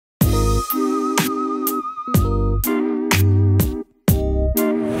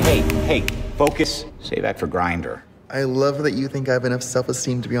Hey, focus. Save that for Grindr. I love that you think I have enough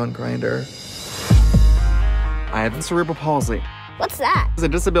self-esteem to be on Grindr. I have cerebral palsy. What's that? It's a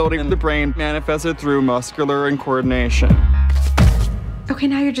disability in the brain manifested through muscular incoordination. Okay,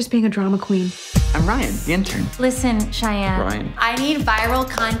 now you're just being a drama queen. I'm Ryan, the intern. Listen, Cheyenne. Ryan. I need viral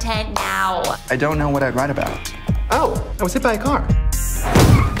content now. I don't know what I'd write about. Oh, I was hit by a car.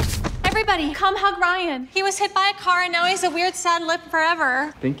 Everybody, come hug Ryan. He was hit by a car and now he's a weird, sad lip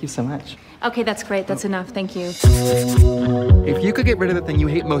forever. Thank you so much. Okay, that's great. That's enough. Thank you. If you could get rid of the thing you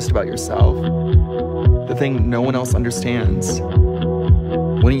hate most about yourself, the thing no one else understands,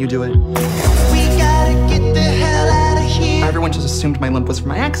 wouldn't you do it? We gotta get the hell out of here. Everyone just assumed my limp was from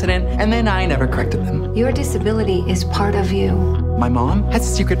my accident, and then I never corrected them. Your disability is part of you. My mom has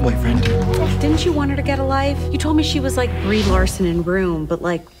a secret boyfriend. Didn't you want her to get a life? You told me she was like Brie Larson in Room, but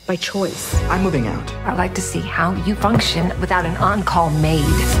like by choice. I'm moving out. I'd like to see how you function without an on-call maid.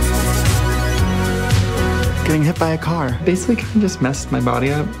 Getting hit by a car basically kind of just messed my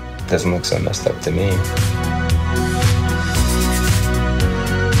body up. Doesn't look so messed up to me.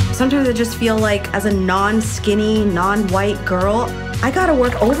 Sometimes I just feel like as a non-skinny, non-white girl, I gotta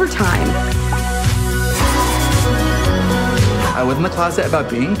work overtime. I was in the closet about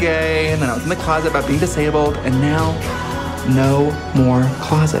being gay, and then I was in the closet about being disabled, and now, no more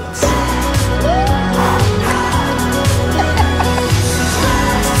closets.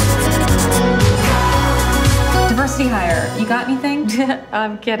 Diversity hire. You got anything?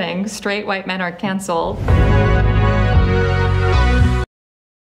 I'm kidding. Straight white men are canceled.